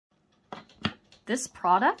this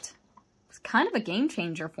product was kind of a game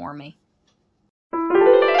changer for me.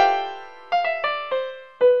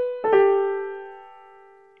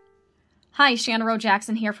 Hi, Shanna Rowe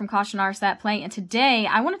Jackson here from Caution Artists That Play, and today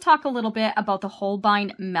I want to talk a little bit about the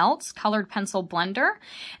Holbein Meltz colored pencil blender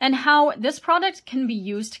and how this product can be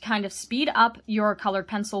used to kind of speed up your colored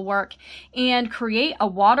pencil work and create a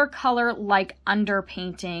watercolor-like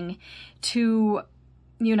underpainting to,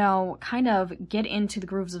 you know, kind of get into the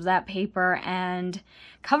grooves of that paper and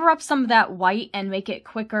cover up some of that white and make it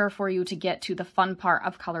quicker for you to get to the fun part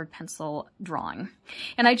of colored pencil drawing.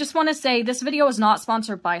 And I just want to say this video is not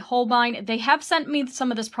sponsored by Holbein. They have sent me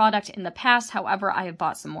some of this product in the past. However, I have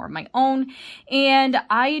bought some more of my own, and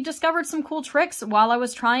I discovered some cool tricks while I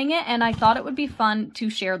was trying it, and I thought it would be fun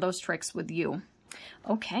to share those tricks with you.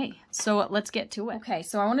 Okay, so let's get to it. Okay,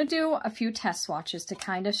 so I want to do a few test swatches to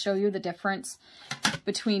kind of show you the difference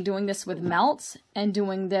between doing this with Meltz and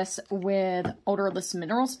doing this with odorless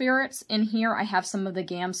mineral spirits. In here, I have some of the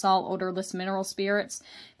Gamsol odorless mineral spirits.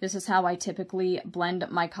 This is how I typically blend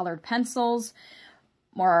my colored pencils,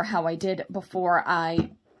 or how I did before I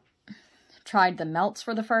tried the Meltz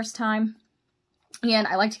for the first time. And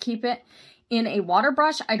I like to keep it in a water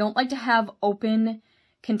brush. I don't like to have open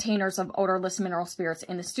containers of odorless mineral spirits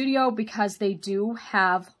in the studio because they do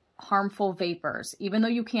have harmful vapors. Even though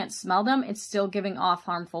you can't smell them, it's still giving off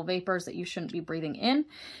harmful vapors that you shouldn't be breathing in.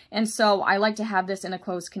 And so I like to have this in a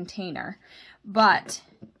closed container. But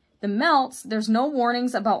the Meltz, there's no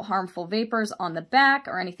warnings about harmful vapors on the back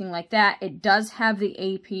or anything like that. It does have the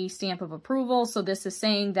AP stamp of approval. So this is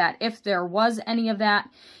saying that if there was any of that,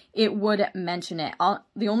 it would mention it.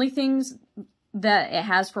 The only things that it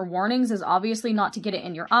has for warnings is obviously not to get it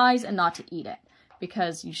in your eyes and not to eat it,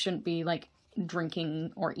 because you shouldn't be like drinking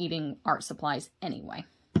or eating art supplies anyway.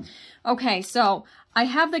 Okay, so I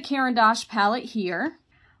have the Caran d'Ache palette here.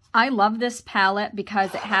 I love this palette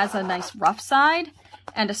because it has a nice rough side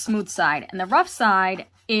and a smooth side, and the rough side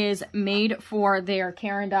is made for their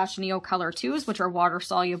Caran d'Ache Neo Color 2s, which are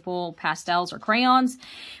water-soluble pastels or crayons.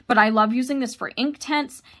 But I love using this for ink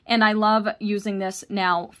tints, and I love using this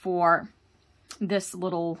now for this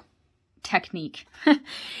little technique.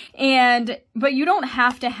 But you don't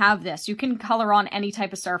have to have this. You can color on any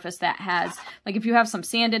type of surface that has, like if you have some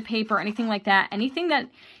sanded paper, anything like that, anything that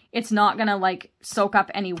it's not gonna like soak up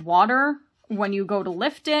any water when you go to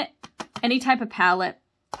lift it, any type of palette,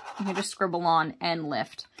 you can just scribble on and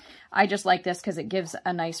lift. I just like this because it gives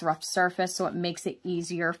a nice rough surface, so it makes it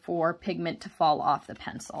easier for pigment to fall off the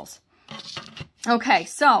pencils. Okay,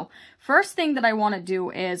 so first thing that I want to do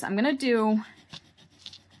is I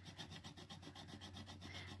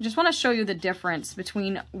just want to show you the difference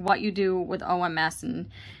between what you do with OMS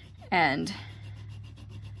and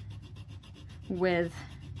with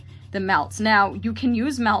the Meltz. Now, you can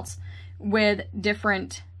use Meltz with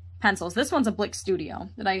different pencils. This one's a Blick Studio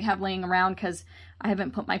that I have laying around because I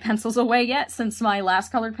haven't put my pencils away yet since my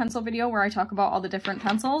last colored pencil video where I talk about all the different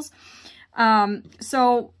pencils.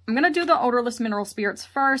 So I'm going to do the odorless mineral spirits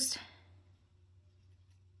first.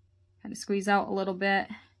 Kind of squeeze out a little bit.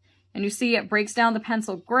 And you see it breaks down the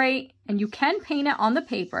pencil great, and you can paint it on the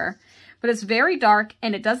paper, but it's very dark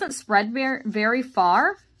and it doesn't spread very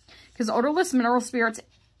far because odorless mineral spirits,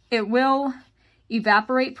 it will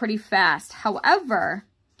evaporate pretty fast. However,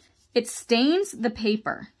 it stains the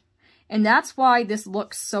paper, and that's why this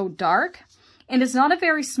looks so dark, and it's not a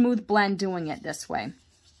very smooth blend doing it this way.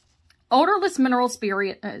 Odorless mineral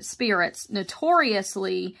spirits,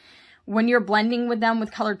 notoriously, when you're blending with them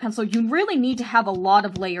with colored pencil, you really need to have a lot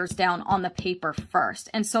of layers down on the paper first.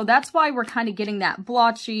 And so that's why we're kind of getting that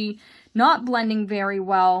blotchy, not blending very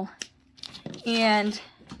well. And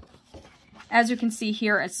as you can see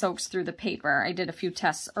here, it soaks through the paper. I did a few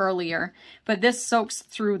tests earlier, but this soaks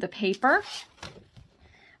through the paper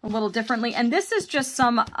a little differently. And this is just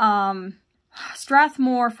some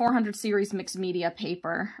Strathmore 400 series mixed media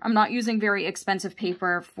paper. I'm not using very expensive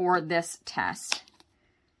paper for this test.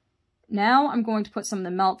 Now I'm going to put some of the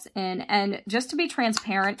Meltz in, and just to be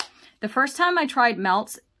transparent, the first time I tried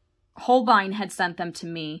Meltz, Holbein had sent them to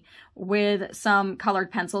me with some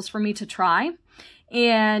colored pencils for me to try,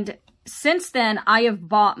 and since then I have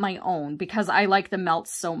bought my own because I like the Meltz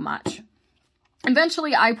so much.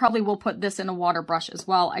 Eventually I probably will put this in a water brush as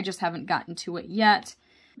well, I just haven't gotten to it yet.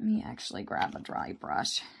 Let me actually grab a dry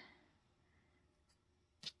brush.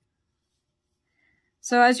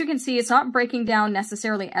 So as you can see, it's not breaking down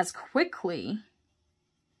necessarily as quickly.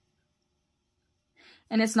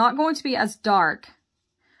 And it's not going to be as dark.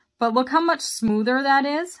 But look how much smoother that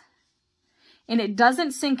is. And it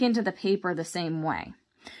doesn't sink into the paper the same way.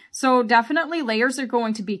 So definitely layers are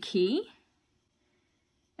going to be key.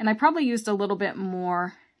 And I probably used a little bit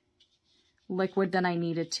more liquid than I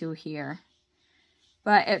needed to here.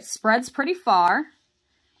 But it spreads pretty far.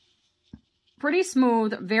 Pretty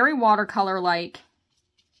smooth, very watercolor-like.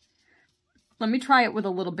 Let me try it with a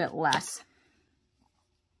little bit less.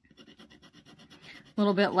 A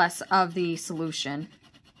little bit less of the solution.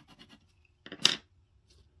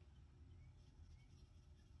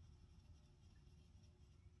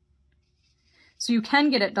 So you can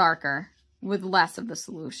get it darker with less of the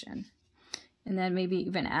solution. And then maybe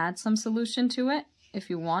even add some solution to it if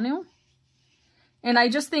you want to. And I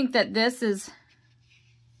just think that this is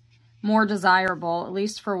more desirable, at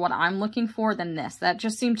least for what I'm looking for, than this. That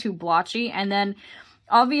just seemed too blotchy. And then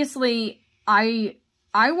obviously I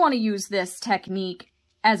want to use this technique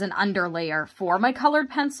as an underlayer for my colored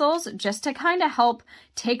pencils, just to kind of help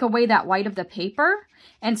take away that white of the paper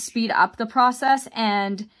and speed up the process.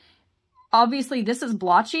 And obviously this is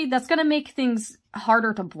blotchy. That's going to make things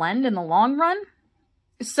harder to blend in the long run.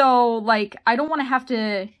 So like, I don't want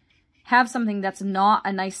to have something that's not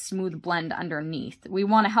a nice smooth blend underneath. We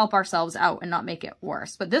want to help ourselves out and not make it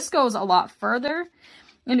worse. But this goes a lot further,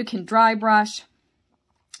 and you can dry brush.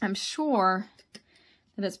 I'm sure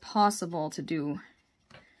that it's possible to do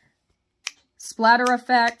splatter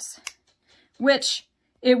effects, which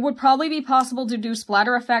it would probably be possible to do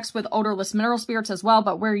splatter effects with odorless mineral spirits as well,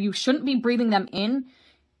 but where you shouldn't be breathing them in,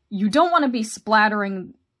 you don't want to be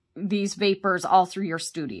splattering these vapors all through your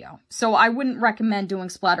studio. So I wouldn't recommend doing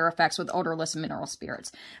splatter effects with odorless mineral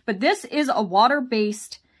spirits. But this is a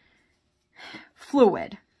water-based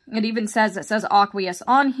fluid. It says aqueous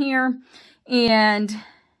on here. And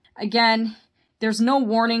again, there's no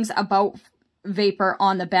warnings about vapor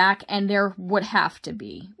on the back, and there would have to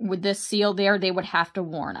be. With this seal there, they would have to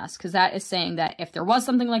warn us, because that is saying that if there was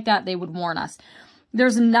something like that, they would warn us.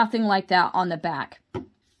 There's nothing like that on the back.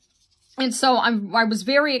 And so I was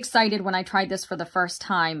very excited when I tried this for the first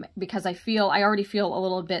time, because I already feel a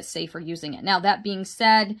little bit safer using it. Now, that being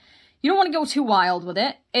said, you don't want to go too wild with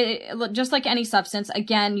it. Just like any substance,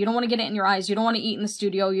 again, you don't want to get it in your eyes. You don't want to eat in the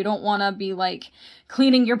studio. You don't want to be like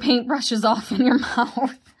cleaning your paintbrushes off in your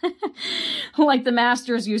mouth like the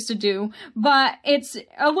masters used to do. But it's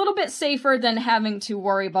a little bit safer than having to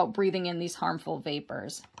worry about breathing in these harmful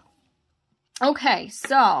vapors. Okay,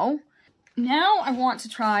 so now I want to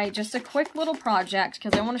try just a quick little project,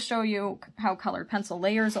 because I want to show you how colored pencil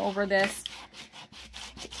layers over this.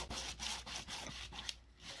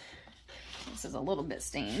 This is a little bit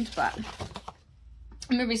stained, but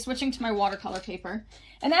I'm going to be switching to my watercolor paper.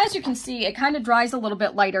 And as you can see, it kind of dries a little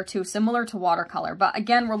bit lighter too, similar to watercolor. But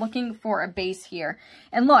again, we're looking for a base here.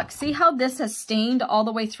 And look, see how this has stained all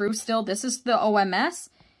the way through still? This is the OMS.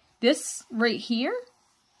 This right here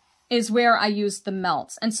is where I used the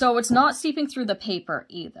Meltz. And so it's not seeping through the paper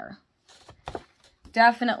either.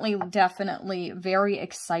 Definitely, definitely very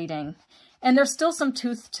exciting. And there's still some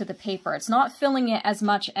tooth to the paper. It's not filling it as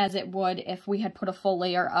much as it would if we had put a full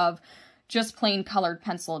layer of just plain colored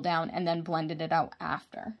pencil down and then blended it out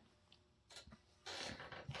after.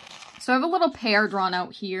 So I have a little pear drawn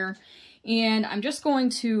out here, and I'm just going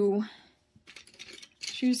to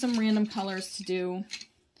choose some random colors to do.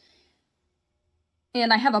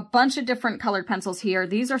 And I have a bunch of different colored pencils here.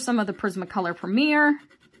 These are some of the Prismacolor Premier,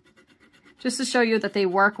 just to show you that they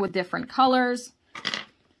work with different colors.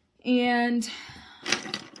 And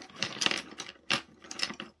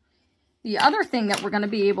the other thing that we're going to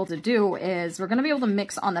be able to do is we're going to be able to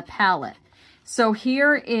mix on the palette. So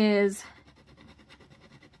here is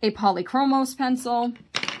a Polychromos pencil.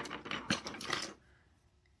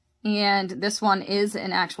 And this one is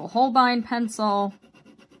an actual Holbein pencil.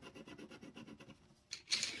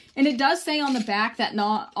 And it does say on the back that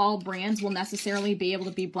not all brands will necessarily be able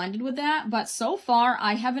to be blended with that. But so far,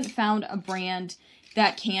 I haven't found a brand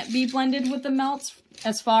that can't be blended with the Meltz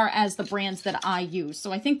as far as the brands that I use.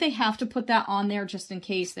 So I think they have to put that on there just in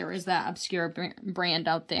case there is that obscure brand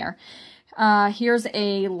out there. Here's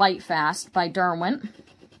a Light Fast by Derwent.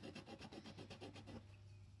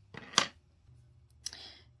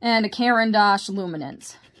 And a Caran d'Ache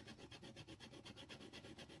Luminance.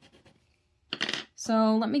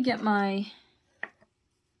 So let me get my...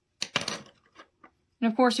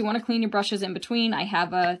 And of course, you want to clean your brushes in between. I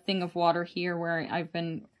have a thing of water here where I've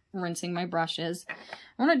been rinsing my brushes.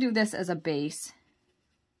 I want to do this as a base.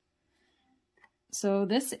 So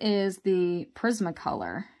this is the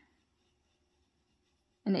Prismacolor.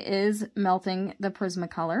 And it is melting the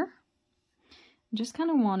Prismacolor. I just kind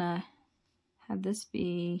of want to have this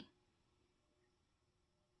be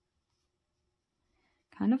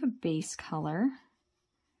kind of a base color.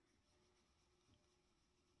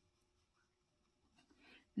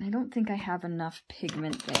 And I don't think I have enough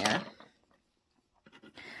pigment there.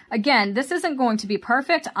 Again, this isn't going to be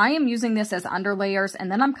perfect. I am using this as underlayers,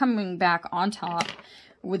 and then I'm coming back on top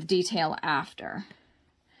with detail after.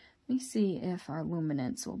 Let me see if our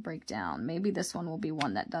luminance will break down. Maybe this one will be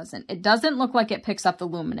one that doesn't. It doesn't look like it picks up the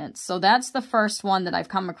luminance. So that's the first one that I've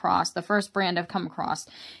come across, the first brand I've come across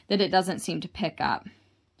that it doesn't seem to pick up.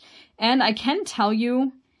 And I can tell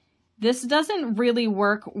you, this doesn't really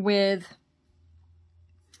work with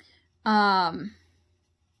what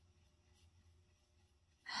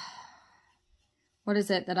is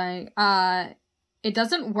it that it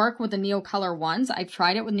doesn't work with the Neocolor ones. I've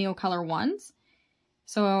tried it with Neocolor ones.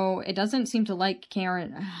 So it doesn't seem to like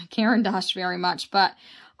Caran d'Ache very much, but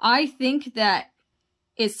I think that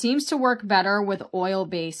it seems to work better with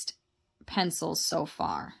oil-based pencils so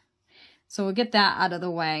far. So we'll get that out of the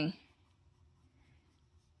way.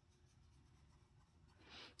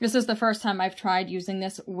 This is the first time I've tried using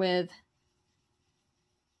this with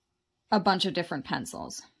a bunch of different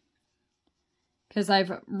pencils. Because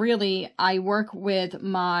I work with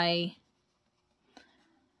my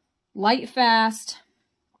Light Fast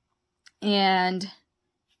and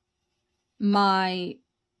my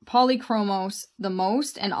Polychromos the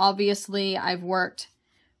most, and obviously I've worked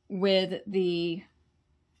with the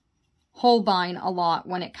Holbein a lot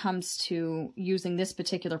when it comes to using this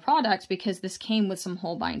particular product, because this came with some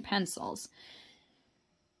Holbein pencils.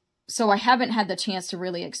 So I haven't had the chance to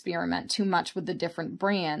really experiment too much with the different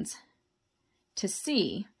brands to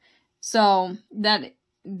see. So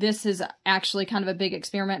this is actually kind of a big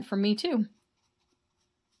experiment for me too.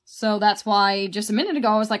 So that's why just a minute ago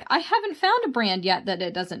I was like, I haven't found a brand yet that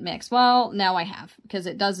it doesn't mix. Well, now I have, because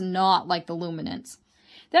it does not like the luminance.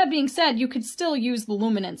 That being said, you could still use the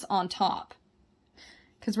luminance on top,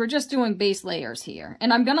 because we're just doing base layers here.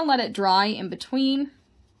 And I'm going to let it dry in between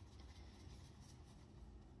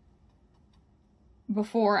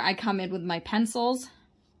before I come in with my pencils.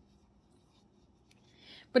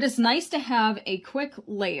 But it's nice to have a quick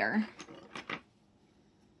layer.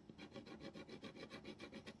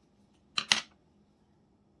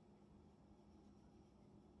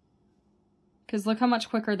 Because look how much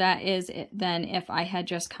quicker that is than if I had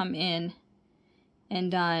just come in and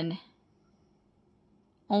done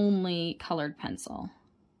only colored pencil.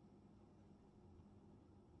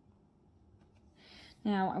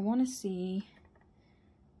 Now I want to see,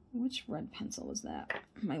 which red pencil is that?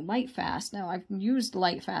 My Light Fast. Now I've used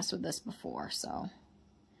Light Fast with this before, so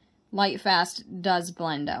Light Fast does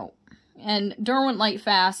blend out. And Derwent Light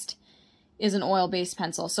Fast is an oil-based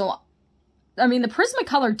pencil, so I mean the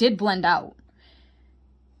Prismacolor did blend out.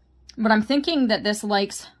 But I'm thinking that this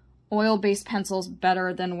likes oil-based pencils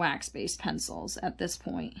better than wax-based pencils at this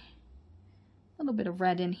point. A little bit of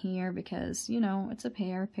red in here because, you know, it's a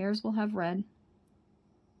pear. Pears will have red.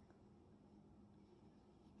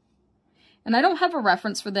 And I don't have a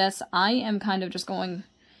reference for this. I am kind of just going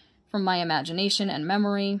from my imagination and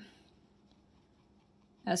memory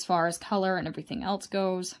as far as color and everything else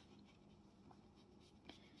goes.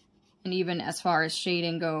 And even as far as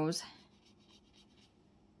shading goes.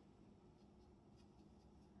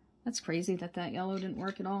 That's crazy that that yellow didn't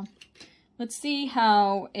work at all. Let's see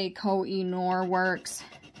how a Koh-i-Noor works.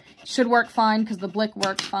 Should work fine because the Blick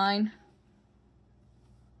works fine.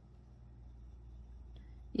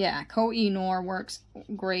 Yeah, Koh-i-Noor works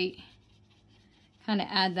great. Kind of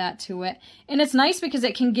add that to it. And it's nice because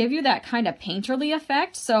it can give you that kind of painterly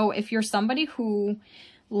effect. So if you're somebody who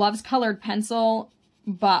loves colored pencil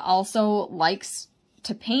but also likes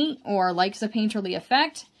to paint or likes a painterly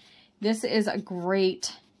effect, this is a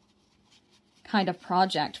great kind of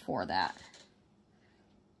project for that.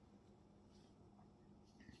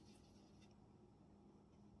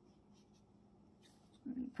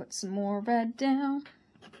 Put some more red down.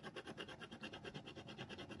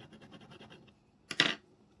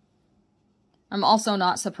 I'm also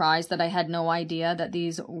not surprised that I had no idea that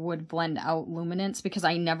these would blend out luminance because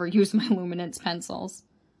I never use my luminance pencils.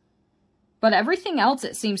 But everything else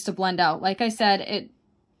it seems to blend out. Like I said, it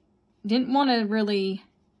didn't want to really...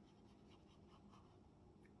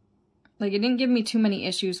 Like, it didn't give me too many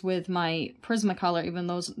issues with my Prismacolor, even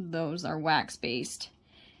those are wax-based.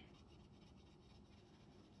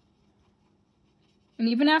 And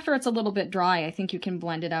even after it's a little bit dry, I think you can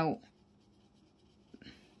blend it out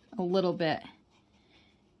a little bit.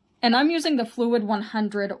 And I'm using the Fluid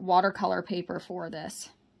 100 watercolor paper for this.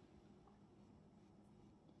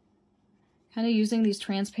 Kind of using these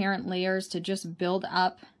transparent layers to just build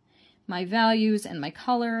up my values and my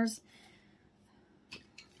colors.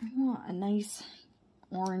 I want a nice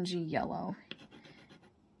orangey yellow.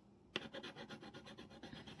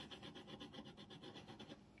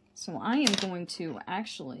 So I am going to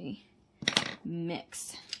actually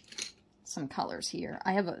mix some colors here.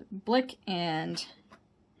 I have a Blick and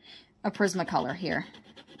a Prismacolor here.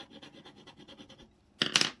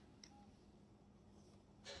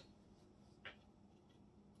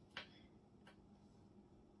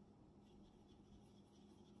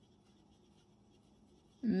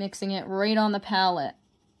 Mixing it right on the palette.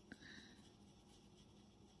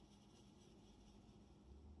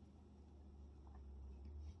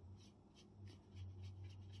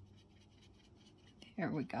 There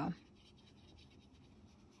we go.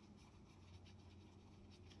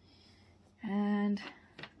 And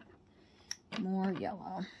more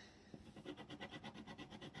yellow.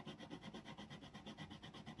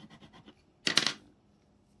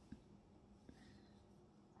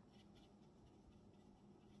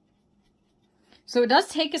 So it does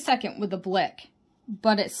take a second with the Blick,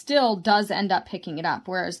 but it still does end up picking it up.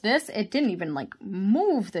 Whereas this, it didn't even like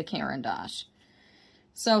move the Caran d'Ache.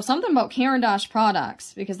 So something about Caran d'Ache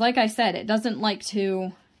products, because like I said, it doesn't like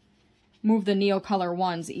to move the Neocolor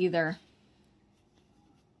ones either.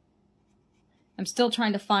 I'm still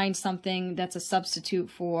trying to find something that's a substitute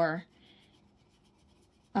for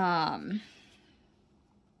OMS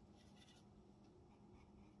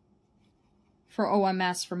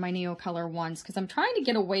for my Neocolor ones, because I'm trying to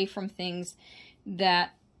get away from things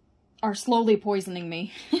that are slowly poisoning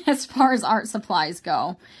me as far as art supplies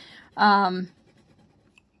go.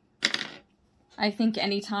 I think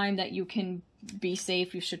anytime that you can be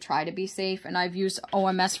safe, you should try to be safe. And I've used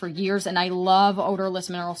OMS for years, and I love odorless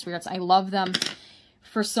mineral spirits. I love them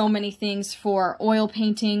for so many things, for oil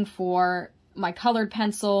painting, for my colored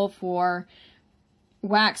pencil, for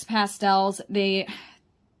wax pastels. They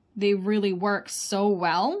really work so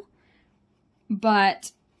well.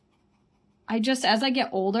 But I just, as I get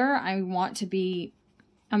older, I want to be,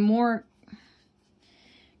 I'm more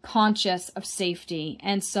conscious of safety.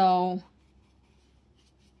 And so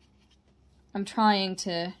I'm trying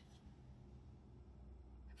to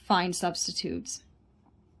find substitutes.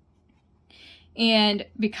 And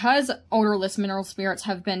because odorless mineral spirits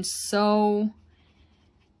have been so,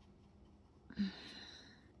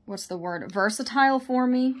 what's the word, versatile for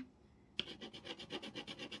me,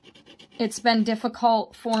 it's been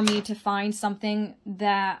difficult for me to find something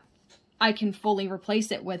that I can fully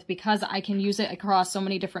replace it with, because I can use it across so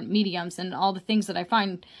many different mediums, and all the things that I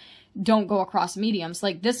find don't go across mediums.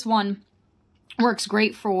 Like this one works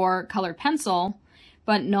great for colored pencil,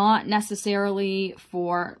 but not necessarily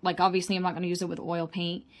for, like, obviously I'm not going to use it with oil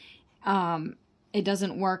paint. It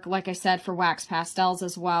doesn't work, like I said, for wax pastels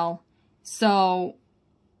as well. So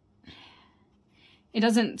it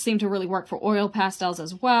doesn't seem to really work for oil pastels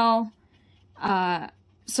as well.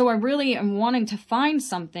 So I really am wanting to find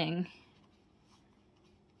something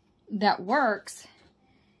that works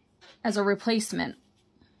as a replacement.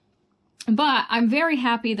 But I'm very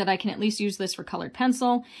happy that I can at least use this for colored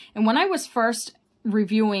pencil. And when I was first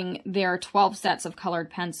reviewing their 12 sets of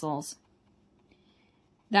colored pencils,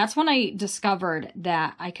 that's when I discovered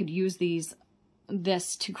that I could use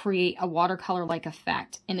this to create a watercolor-like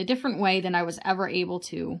effect in a different way than I was ever able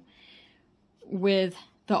to with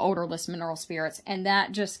the odorless mineral spirits. And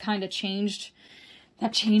that just kind of changed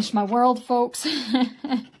my world, folks. Oh,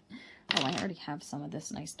 I already have some of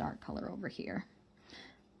this nice dark color over here.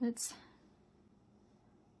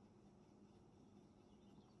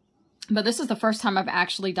 But this is the first time I've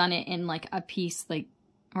actually done it in like a piece, like,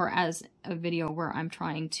 or as a video where I'm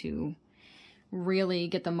trying to really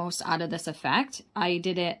get the most out of this effect. I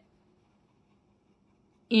did it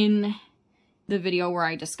in the video where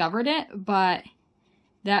I discovered it, but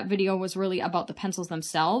that video was really about the pencils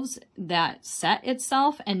themselves, that set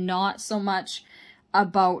itself, and not so much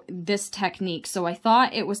about this technique. So I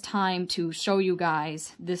thought it was time to show you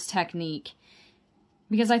guys this technique,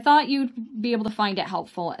 because I thought you'd be able to find it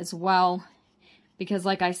helpful as well. Because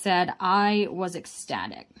like I said, I was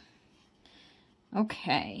ecstatic.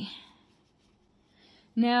 Okay.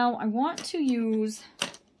 Now I want to use,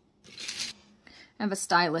 I have a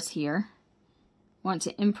stylus here. I want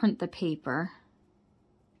to imprint the paper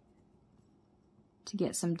to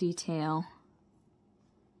get some detail.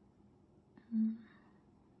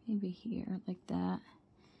 Maybe here, like that.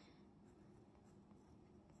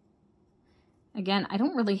 Again, I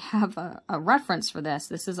don't really have a reference for this.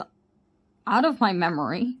 This is out of my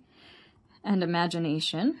memory and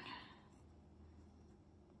imagination.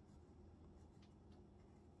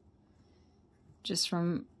 Just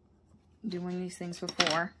from doing these things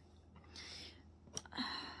before. I'm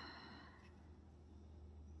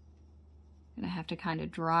gonna have to kind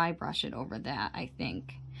of dry brush it over that, I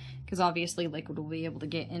think. Because obviously liquid will be able to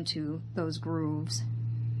get into those grooves.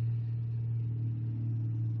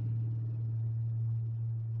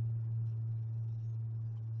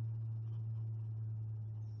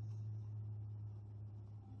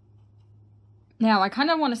 Now I kind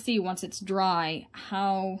of want to see once it's dry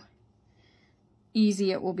how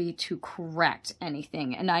easy it will be to correct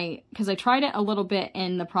anything. And because I tried it a little bit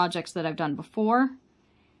in the projects that I've done before,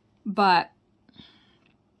 but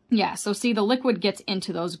yeah, so see, the liquid gets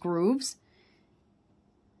into those grooves.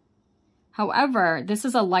 However, this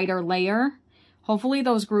is a lighter layer. Hopefully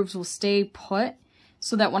those grooves will stay put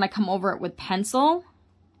so that when I come over it with pencil,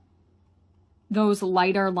 those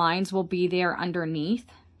lighter lines will be there underneath,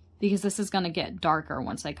 because this is going to get darker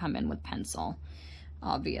once I come in with pencil,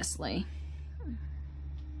 obviously.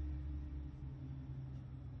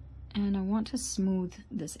 And I want to smooth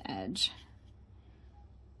this edge.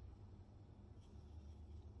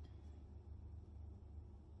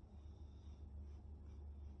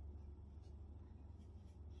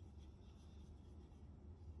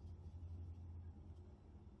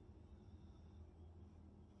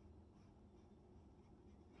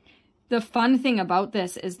 The fun thing about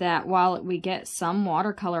this is that while we get some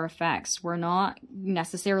watercolor effects, we're not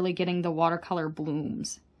necessarily getting the watercolor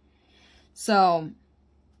blooms. So,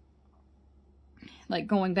 like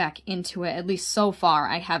going back into it, at least so far,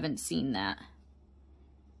 I haven't seen that.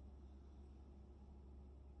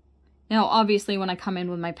 Now, obviously, when I come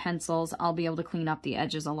in with my pencils, I'll be able to clean up the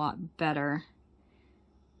edges a lot better.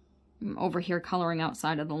 I'm over here coloring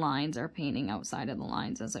outside of the lines, or painting outside of the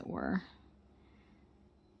lines, as it were.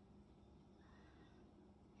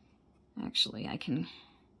 Actually, I can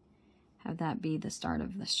have that be the start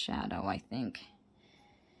of the shadow, I think.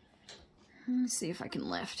 Let's see if I can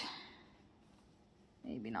lift.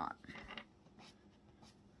 Maybe not.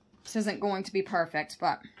 This isn't going to be perfect,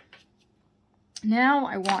 but now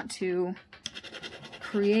I want to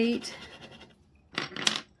create,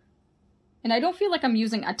 and I don't feel like I'm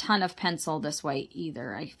using a ton of pencil this way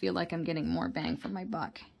either. I feel like I'm getting more bang for my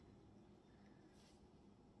buck.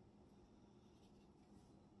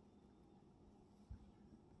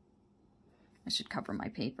 I should cover my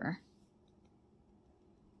paper,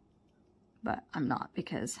 but I'm not,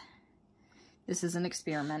 because this is an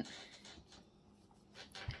experiment.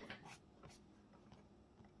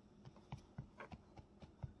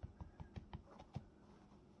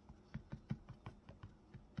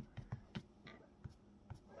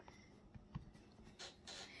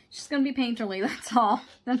 It's just gonna be painterly, that's all.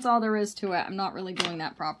 That's all there is to it. I'm not really doing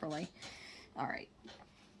that properly. All right.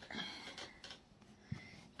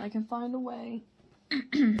 I can find a way.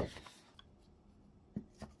 Okay.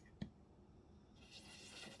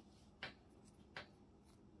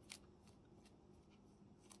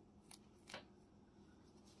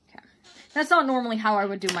 That's not normally how I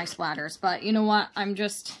would do my splatters, but you know what? I'm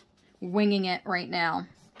just winging it right now.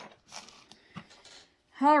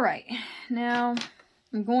 All right, now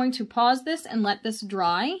I'm going to pause this and let this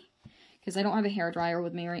dry, because I don't have a hairdryer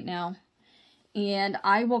with me right now. And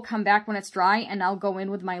I will come back when it's dry, and I'll go in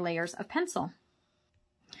with my layers of pencil.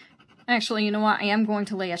 Actually, you know what? I am going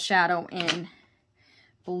to lay a shadow in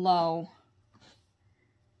below.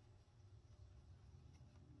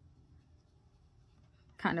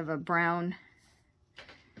 Kind of a brown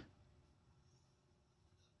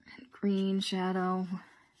and green shadow.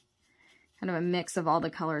 Kind of a mix of all the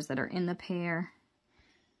colors that are in the pair.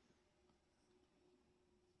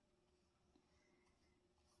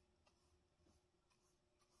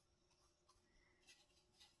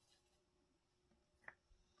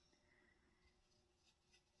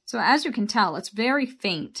 So as you can tell, it's very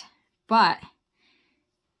faint, but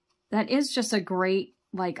that is just a great,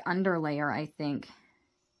 like, underlayer, I think.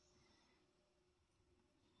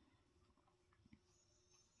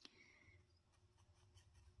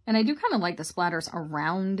 And I do kind of like the splatters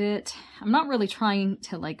around it. I'm not really trying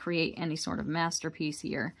to, like, create any sort of masterpiece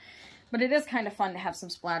here, but it is kind of fun to have some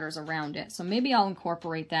splatters around it. So maybe I'll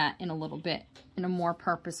incorporate that in a little bit in a more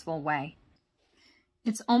purposeful way.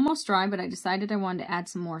 It's almost dry, but I decided I wanted to add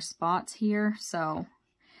some more spots here. So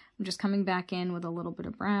I'm just coming back in with a little bit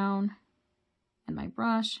of brown and my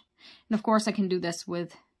brush. And of course I can do this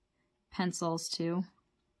with pencils too.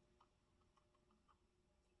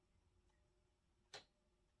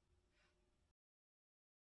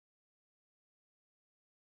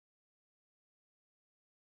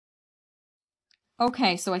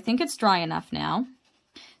 Okay, so I think it's dry enough now.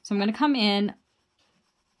 So I'm going to come in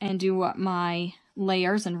and do my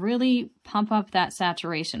layers and really pump up that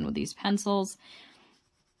saturation with these pencils.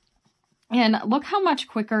 And look how much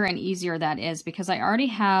quicker and easier that is, because I already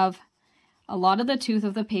have a lot of the tooth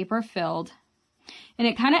of the paper filled. And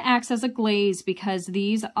it kind of acts as a glaze because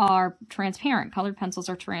these are transparent. Colored pencils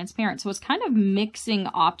are transparent. So it's kind of mixing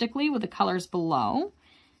optically with the colors below,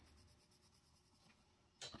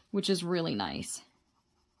 which is really nice.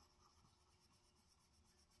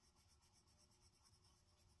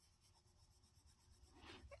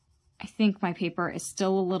 I think my paper is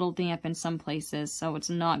still a little damp in some places, so it's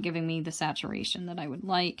not giving me the saturation that I would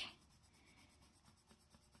like.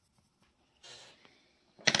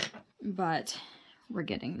 But we're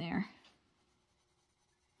getting there.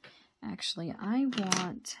 Actually, I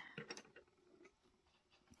want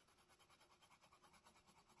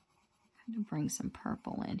to bring some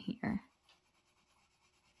purple in here.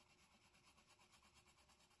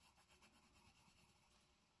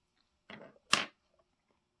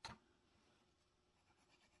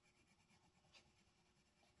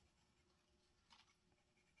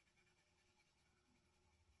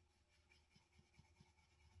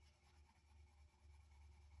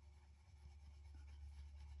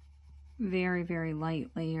 Very, very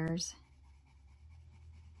light layers.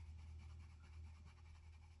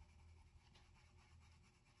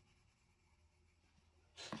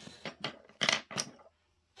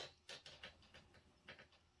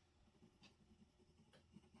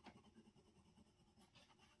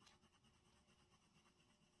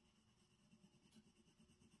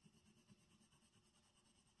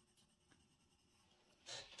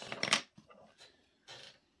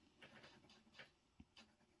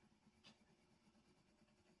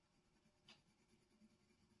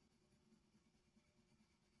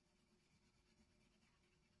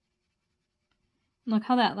 Look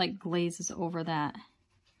how that like glazes over that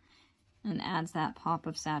and adds that pop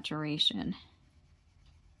of saturation.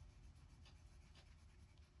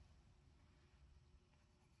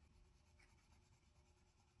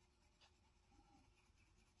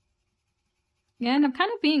 Yeah, and I'm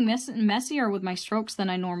kind of being messier with my strokes than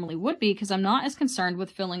I normally would be because I'm not as concerned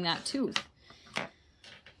with filling that tooth.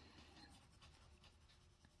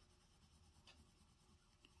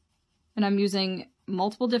 And I'm using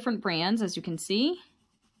multiple different brands, as you can see.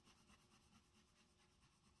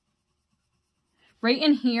 Right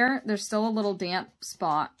in here, there's still a little damp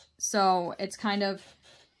spot, so it's kind of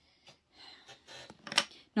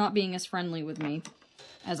not being as friendly with me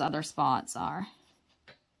as other spots are.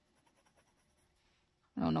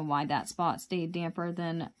 I don't know why that spot stayed damper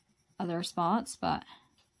than other spots, but...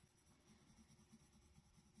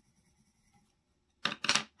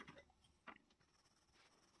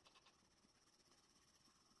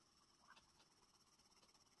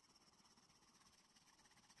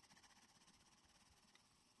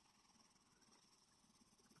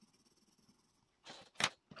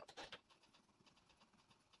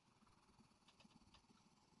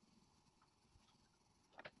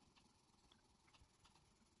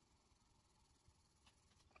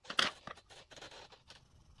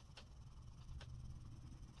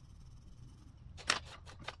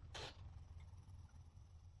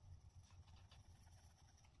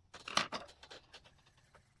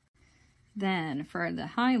 Then for the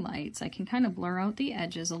highlights, I can kind of blur out the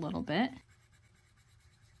edges a little bit.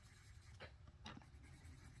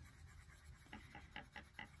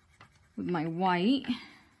 With my white.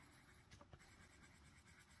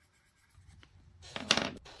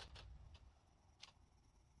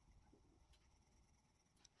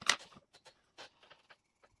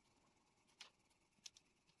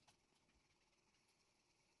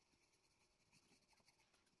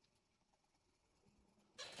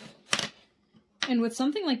 And with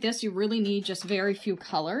something like this, you really need just very few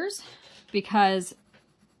colors because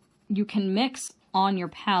you can mix on your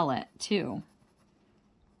palette too.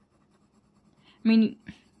 I mean,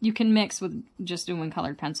 you can mix with just doing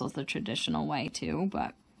colored pencils the traditional way too,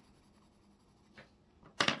 but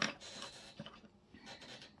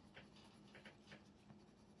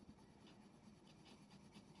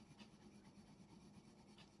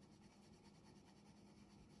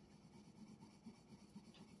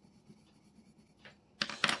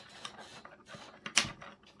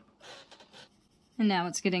and now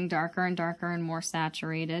it's getting darker and darker and more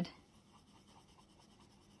saturated.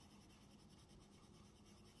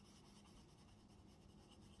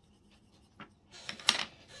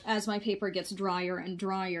 As my paper gets drier and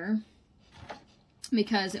drier,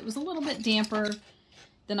 because it was a little bit damper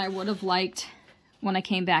than I would have liked when I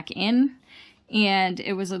came back in, and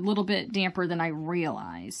it was a little bit damper than I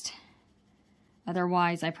realized.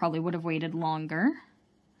 Otherwise, I probably would have waited longer,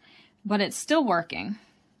 but it's still working.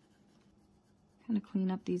 Kind of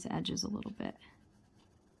clean up these edges a little bit.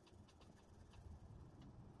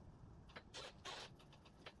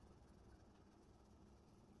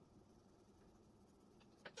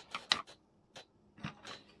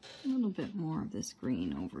 A little bit more of this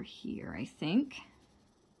green over here, I think.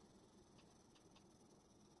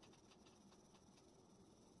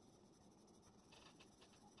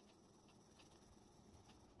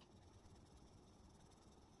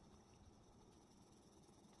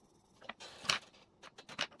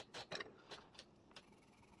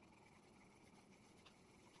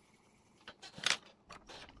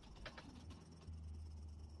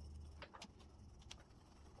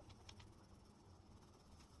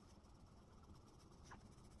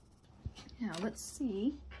 Now let's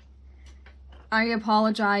see. I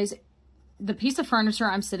apologize. The piece of furniture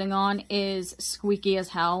I'm sitting on is squeaky as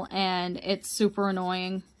hell and it's super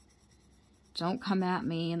annoying. Don't come at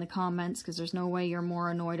me in the comments because there's no way you're more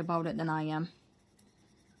annoyed about it than I am.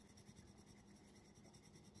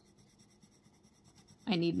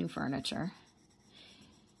 I need new furniture.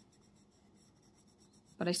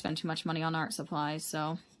 But I spend too much money on art supplies,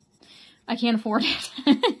 so I can't afford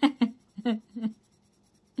it.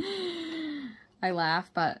 I laugh,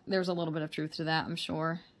 but there's a little bit of truth to that, I'm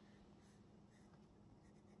sure.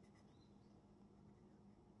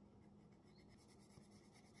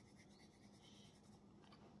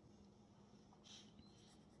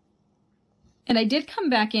 And I did come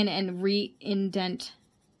back in and re-indent.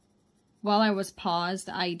 While I was paused,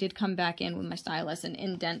 I did come back in with my stylus and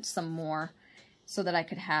indent some more so that I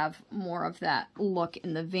could have more of that look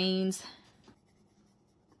in the veins.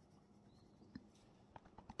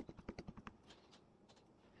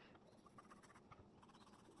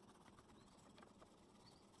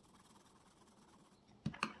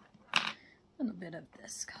 A little bit of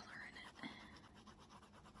this color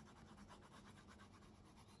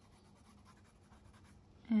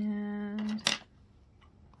in it. And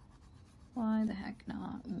why the heck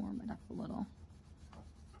not warm it up a little?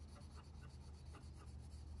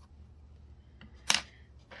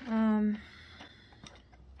 A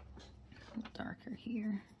little darker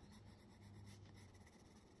here.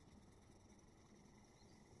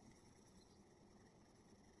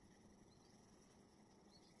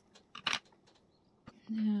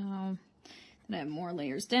 Now that I have more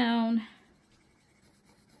layers down,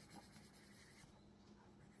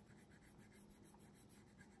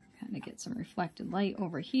 kind of get some reflected light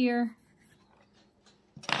over here.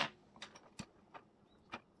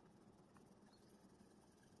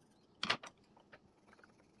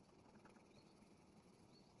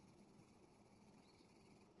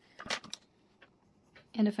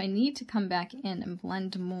 And if I need to come back in and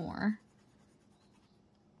blend more,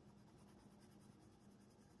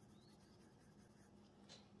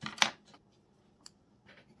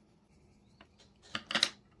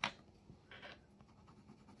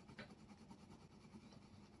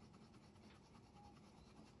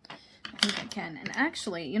 I think I can. And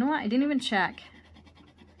actually, you know what? I didn't even check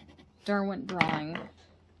Derwent Drawing.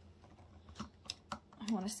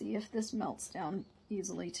 I want to see if this melts down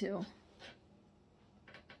easily too.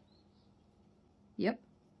 Yep.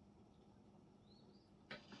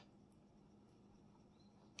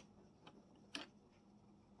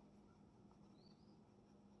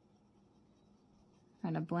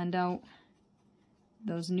 Kind of blend out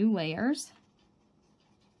those new layers.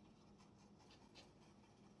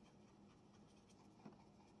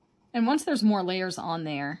 And once there's more layers on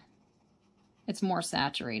there, it's more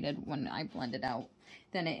saturated when I blend it out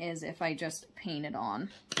than it is if I just paint it on.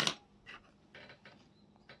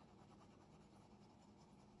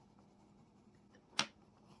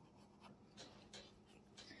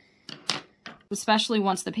 Especially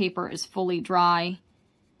once the paper is fully dry,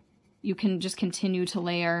 you can just continue to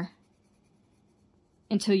layer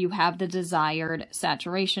until you have the desired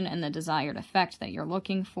saturation and the desired effect that you're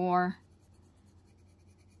looking for.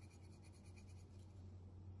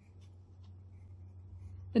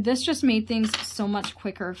 But this just made things so much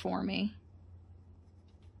quicker for me.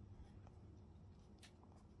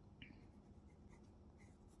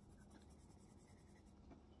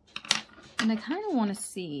 And I kind of want to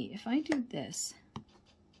see, if I do this,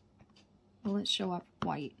 will it show up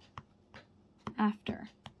white after?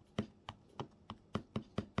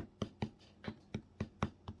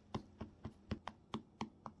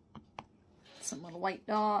 Some little white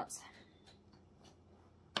dots.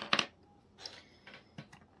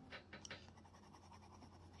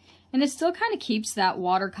 And it still kind of keeps that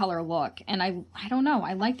watercolor look. And I don't know,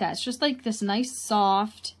 I like that. It's just like this nice,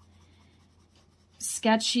 soft,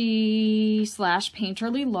 sketchy /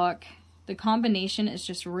 painterly look. The combination is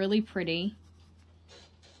just really pretty.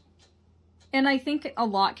 And I think a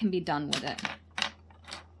lot can be done with it.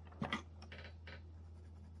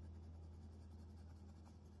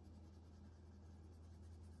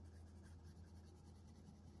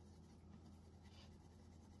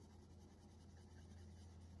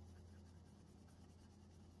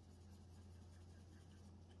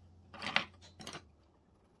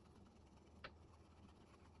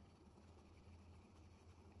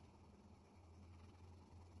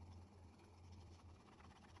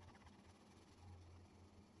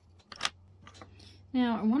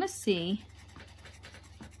 Now, I want to see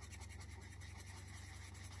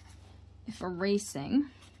if erasing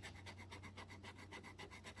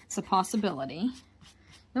is a possibility.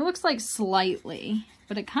 It looks like slightly,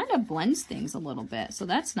 but it kind of blends things a little bit, so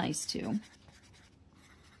that's nice too.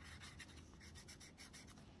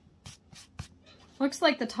 Looks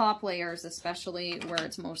like the top layers, especially where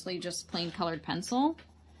it's mostly just plain colored pencil,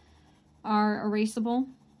 are erasable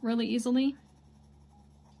really easily.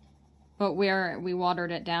 But where we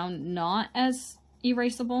watered it down, not as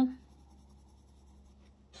erasable.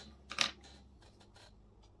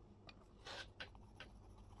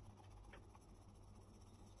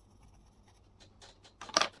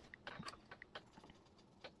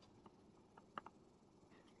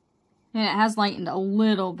 And it has lightened a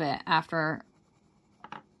little bit after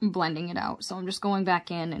blending it out. So I'm just going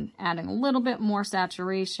back in and adding a little bit more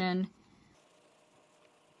saturation.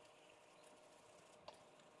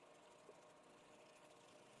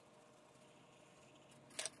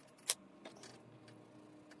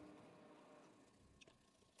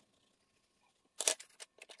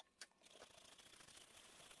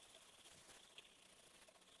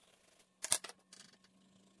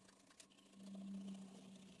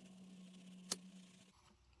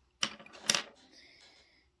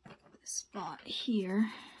 Spot here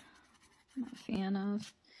I'm not a fan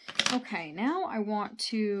of. Okay, now I want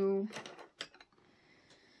to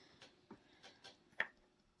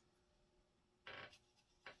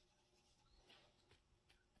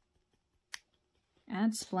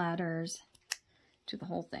add splatters to the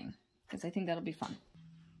whole thing because I think that'll be fun.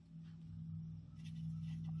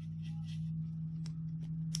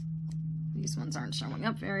 These ones aren't showing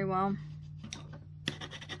up very well.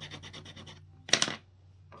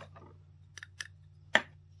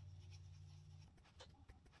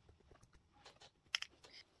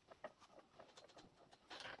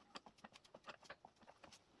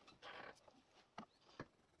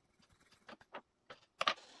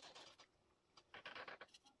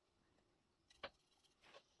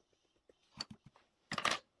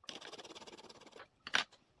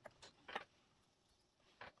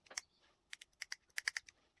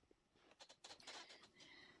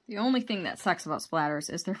 The only thing that sucks about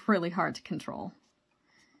splatters is they're really hard to control.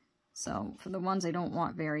 So for the ones I don't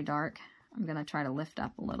want very dark, I'm going to try to lift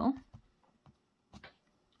up a little.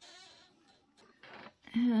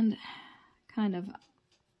 And kind of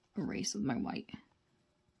erase with my white.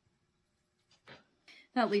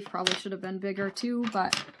 That leaf probably should have been bigger too,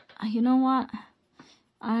 but you know what?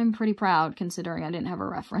 I'm pretty proud considering I didn't have a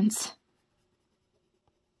reference.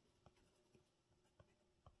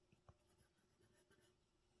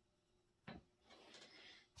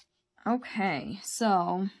 Okay,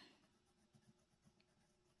 so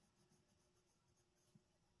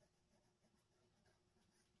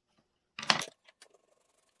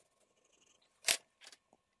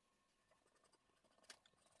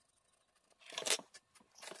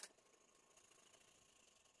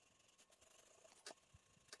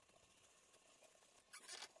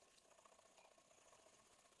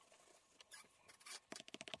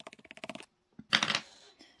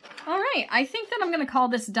Alright, I think that I'm going to call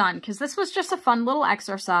this done because this was just a fun little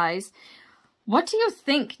exercise. What do you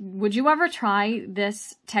think? Would you ever try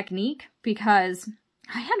this technique? Because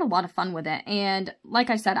I had a lot of fun with it. And like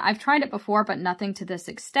I said, I've tried it before, but nothing to this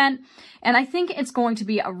extent. And I think it's going to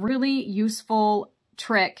be a really useful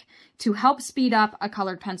trick to help speed up a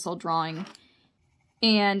colored pencil drawing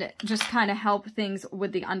and just kind of help things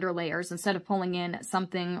with the underlayers. Instead of pulling in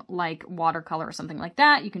something like watercolor or something like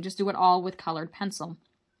that, you can just do it all with colored pencil.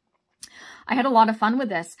 I had a lot of fun with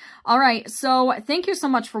this. All right, so thank you so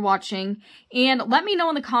much for watching, and let me know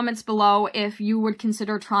in the comments below if you would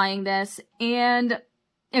consider trying this, and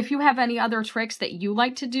if you have any other tricks that you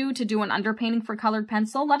like to do an underpainting for colored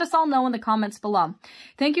pencil, let us all know in the comments below.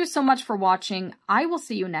 Thank you so much for watching. I will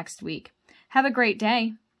see you next week. Have a great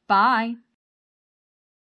day. Bye.